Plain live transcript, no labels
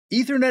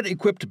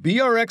EtherNet-equipped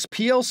BRX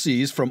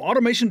PLCs from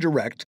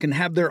AutomationDirect can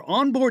have their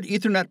onboard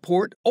Ethernet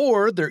port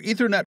or their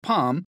Ethernet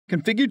POM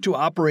configured to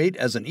operate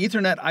as an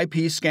Ethernet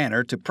IP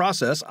scanner to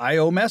process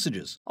I/O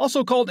messages,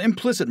 also called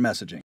implicit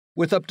messaging,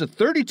 with up to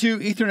 32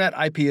 Ethernet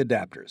IP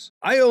adapters.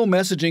 I/O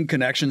messaging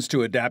connections to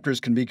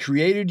adapters can be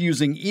created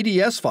using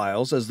EDS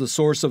files as the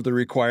source of the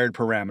required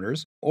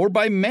parameters, or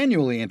by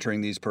manually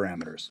entering these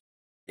parameters.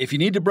 If you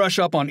need to brush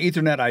up on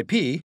Ethernet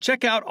IP,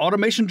 check out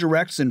Automation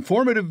Direct's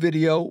informative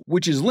video,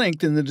 which is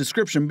linked in the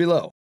description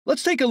below.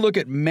 Let's take a look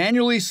at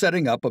manually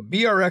setting up a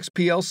BRX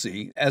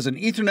PLC as an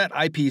Ethernet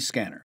IP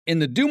scanner. In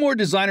the Do More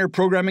Designer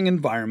programming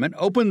environment,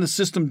 open the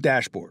System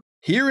dashboard.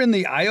 Here in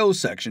the I/O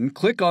section,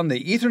 click on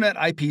the Ethernet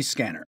IP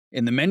scanner.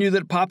 In the menu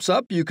that pops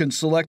up, you can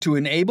select to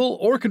enable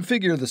or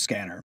configure the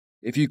scanner.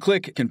 If you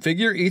click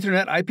Configure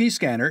Ethernet IP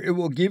Scanner, it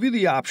will give you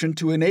the option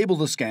to enable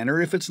the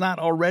scanner if it's not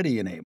already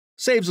enabled.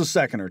 Saves a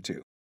second or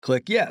two.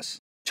 Click Yes.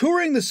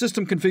 Touring the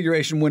system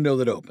configuration window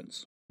that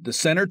opens. The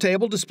center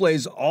table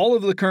displays all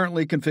of the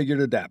currently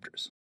configured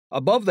adapters.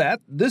 Above that,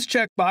 this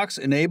checkbox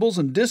enables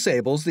and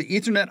disables the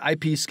Ethernet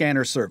IP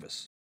scanner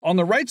service. On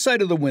the right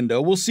side of the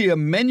window, we'll see a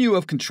menu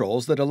of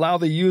controls that allow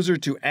the user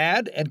to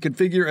add and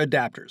configure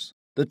adapters.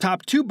 The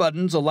top two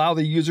buttons allow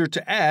the user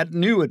to add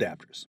new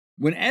adapters.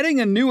 When adding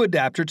a new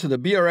adapter to the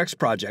BRX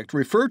project,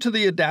 refer to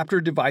the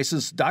adapter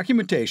device's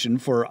documentation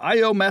for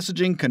I/O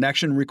messaging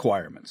connection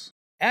requirements.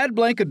 Add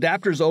blank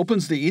adapters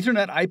opens the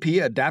Ethernet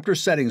IP adapter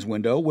settings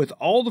window with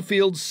all the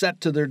fields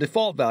set to their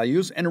default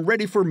values and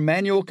ready for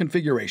manual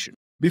configuration.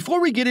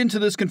 Before we get into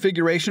this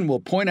configuration, we'll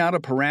point out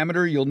a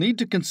parameter you'll need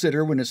to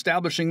consider when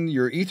establishing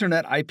your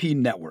Ethernet IP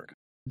network.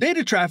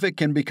 Data traffic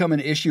can become an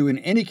issue in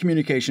any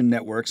communication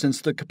network since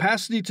the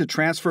capacity to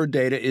transfer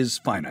data is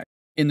finite.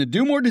 In the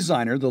Do More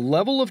Designer, the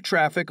level of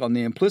traffic on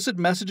the implicit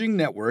messaging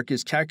network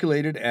is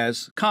calculated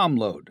as COM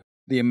load.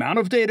 The amount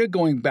of data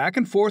going back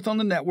and forth on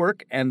the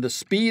network and the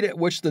speed at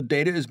which the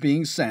data is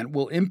being sent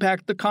will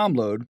impact the COM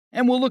load,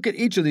 and we'll look at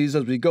each of these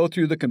as we go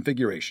through the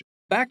configuration.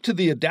 Back to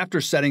the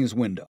adapter settings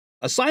window.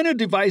 Assign a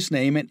device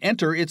name and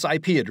enter its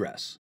IP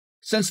address.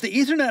 Since the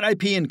Ethernet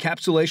IP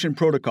encapsulation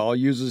protocol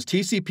uses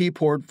TCP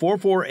port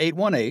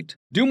 44818,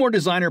 Do More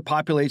Designer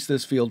populates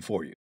this field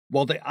for you.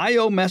 While the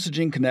I/O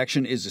messaging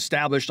connection is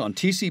established on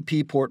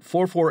TCP port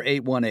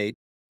 44818,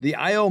 the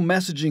I/O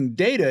messaging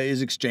data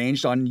is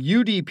exchanged on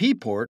UDP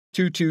port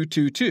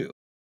 2222.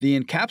 The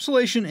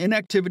encapsulation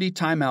inactivity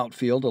timeout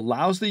field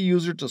allows the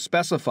user to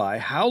specify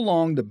how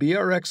long the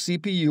BRX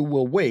CPU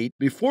will wait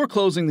before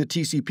closing the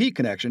TCP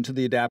connection to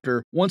the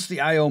adapter once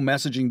the I/O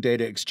messaging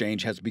data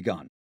exchange has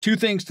begun. Two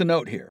things to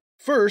note here.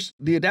 First,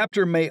 the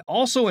adapter may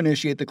also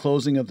initiate the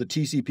closing of the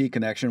TCP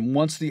connection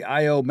once the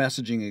I/O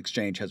messaging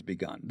exchange has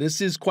begun. This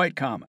is quite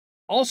common.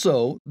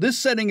 Also, this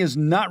setting is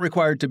not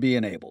required to be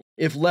enabled.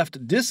 If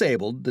left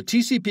disabled, the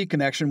TCP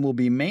connection will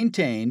be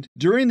maintained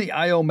during the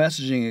I/O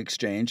messaging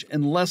exchange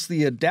unless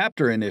the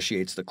adapter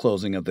initiates the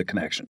closing of the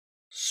connection.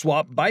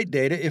 Swap byte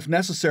data if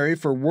necessary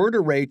for word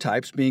array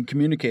types being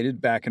communicated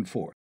back and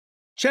forth.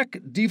 Check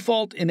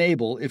Default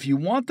Enable if you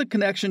want the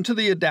connection to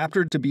the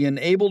adapter to be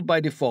enabled by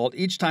default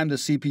each time the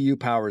CPU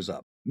powers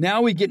up.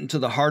 Now we get into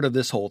the heart of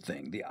this whole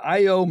thing, the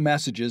I/O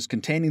messages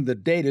containing the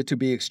data to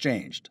be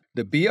exchanged.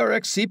 The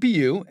BRX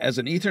CPU, as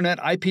an Ethernet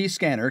IP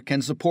scanner,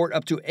 can support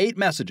up to 8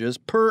 messages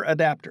per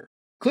adapter.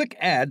 Click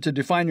Add to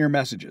define your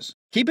messages.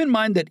 Keep in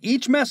mind that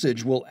each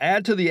message will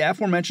add to the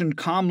aforementioned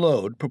COM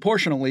load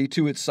proportionally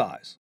to its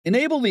size.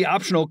 Enable the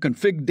optional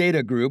Config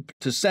Data group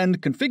to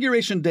send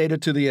configuration data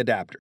to the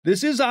adapter.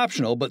 This is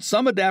optional, but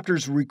some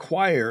adapters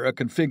require a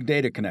Config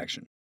Data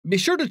connection. Be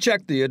sure to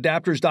check the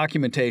adapter's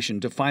documentation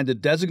to find the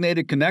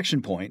designated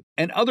connection point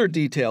and other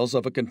details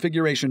of a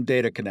configuration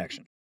data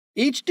connection.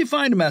 Each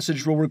defined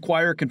message will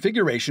require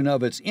configuration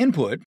of its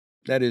input,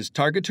 that is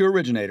target to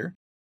originator,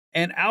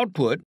 and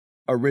output,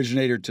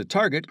 originator to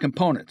target,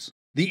 components.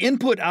 The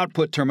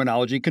input-output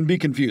terminology can be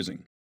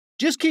confusing.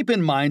 Just keep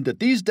in mind that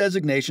these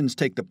designations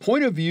take the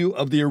point of view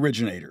of the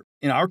originator,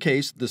 in our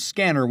case, the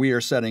scanner we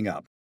are setting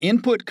up.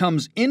 Input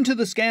comes into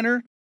the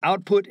scanner,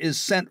 output is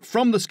sent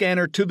from the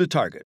scanner to the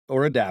target,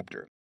 or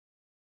adapter.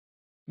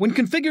 When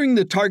configuring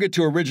the target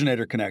to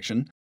originator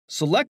connection,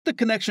 select the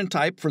connection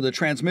type for the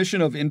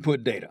transmission of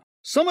input data.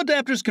 Some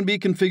adapters can be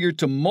configured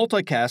to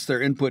multicast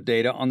their input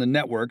data on the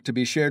network to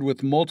be shared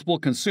with multiple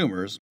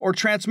consumers, or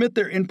transmit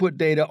their input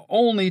data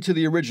only to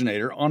the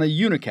originator on a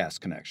unicast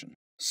connection.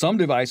 Some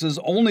devices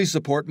only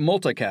support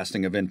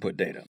multicasting of input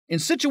data. In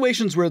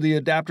situations where the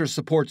adapter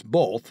supports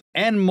both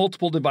and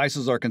multiple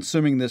devices are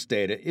consuming this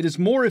data, it is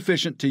more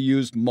efficient to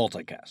use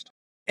multicast.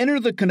 Enter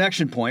the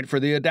connection point for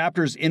the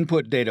adapter's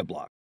input data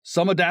block.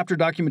 Some adapter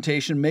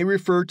documentation may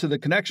refer to the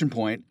connection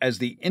point as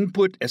the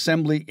input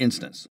assembly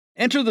instance.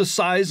 Enter the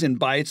size in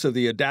bytes of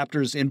the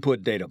adapter's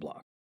input data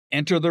block.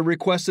 Enter the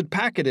requested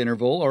packet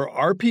interval, or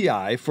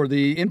RPI, for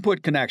the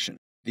input connection.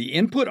 The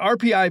input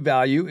RPI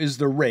value is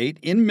the rate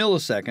in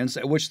milliseconds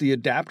at which the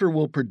adapter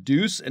will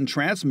produce and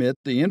transmit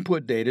the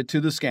input data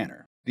to the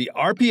scanner. The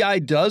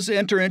RPI does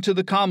enter into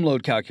the COM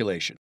load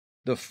calculation.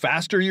 The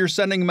faster you're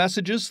sending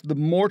messages, the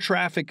more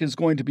traffic is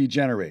going to be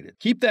generated.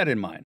 Keep that in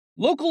mind.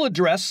 Local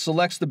address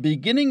selects the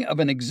beginning of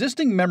an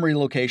existing memory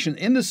location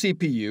in the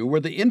CPU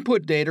where the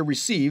input data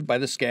received by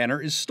the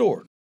scanner is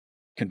stored.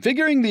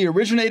 Configuring the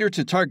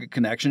originator-to-target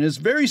connection is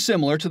very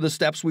similar to the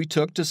steps we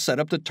took to set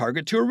up the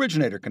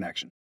target-to-originator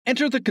connection.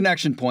 Enter the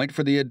connection point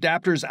for the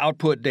adapter's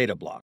output data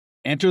block.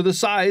 Enter the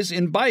size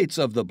in bytes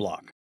of the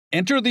block.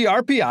 Enter the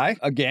RPI,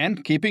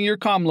 again, keeping your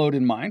COM load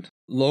in mind.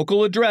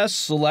 Local address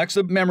selects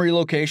a memory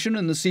location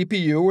in the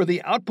CPU where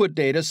the output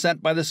data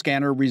sent by the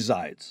scanner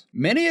resides.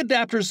 Many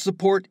adapters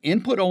support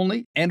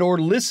input-only and/or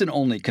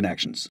listen-only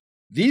connections.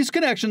 These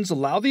connections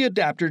allow the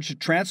adapter to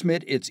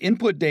transmit its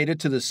input data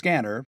to the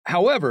scanner.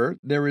 However,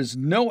 there is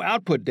no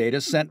output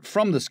data sent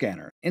from the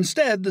scanner.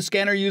 Instead, the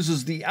scanner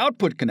uses the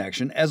output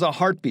connection as a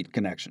heartbeat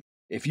connection.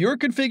 If you're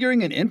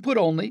configuring an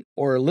input-only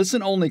or a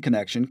listen-only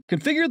connection,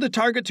 configure the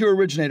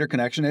target-to-originator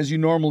connection as you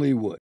normally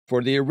would.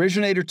 For the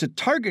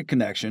originator-to-target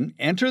connection,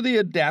 enter the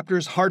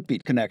adapter's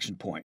heartbeat connection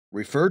point.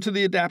 Refer to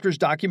the adapter's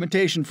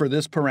documentation for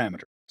this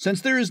parameter.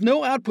 Since there is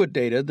no output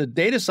data, the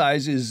data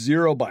size is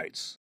 0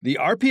 bytes. The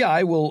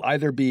RPI will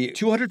either be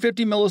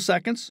 250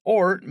 milliseconds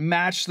or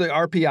match the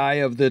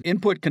RPI of the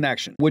input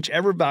connection,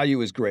 whichever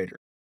value is greater.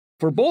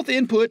 For both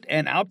input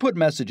and output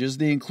messages,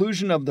 the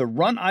inclusion of the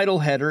run idle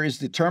header is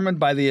determined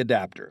by the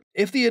adapter.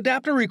 If the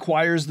adapter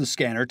requires the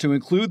scanner to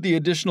include the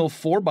additional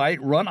 4-byte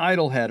run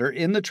idle header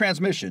in the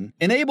transmission,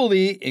 enable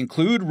the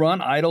Include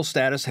Run Idle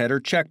Status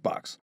Header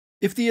checkbox.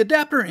 If the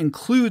adapter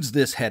includes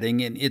this heading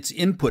in its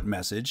input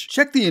message,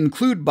 check the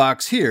Include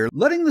box here,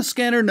 letting the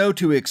scanner know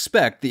to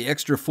expect the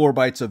extra 4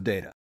 bytes of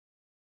data.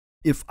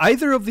 If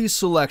either of these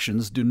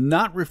selections do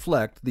not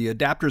reflect the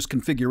adapter's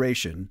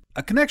configuration,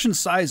 a connection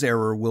size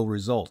error will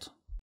result.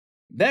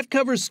 That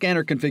covers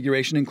scanner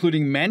configuration,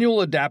 including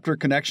manual adapter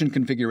connection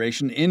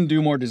configuration in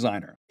Do More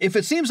Designer. If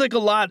it seems like a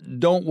lot,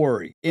 don't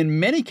worry. In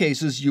many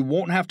cases, you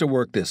won't have to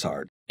work this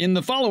hard. In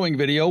the following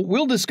video,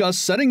 we'll discuss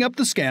setting up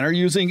the scanner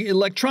using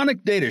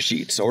electronic data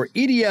sheets, or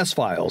EDS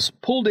files,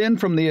 pulled in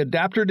from the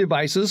adapter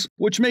devices,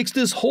 which makes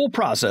this whole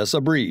process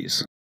a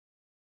breeze.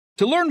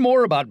 To learn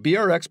more about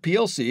BRX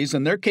PLCs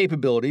and their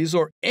capabilities,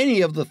 or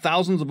any of the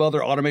thousands of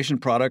other automation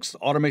products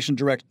Automation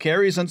Direct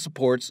carries and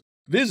supports,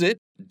 visit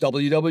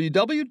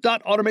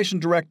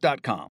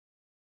www.AutomationDirect.com.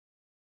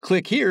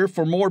 Click here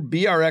for more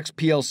BRX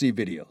PLC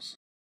videos.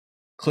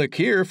 Click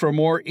here for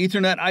more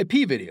EtherNet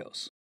IP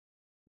videos.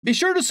 Be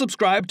sure to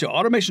subscribe to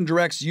Automation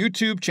Direct's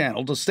YouTube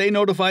channel to stay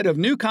notified of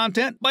new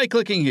content by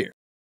clicking here.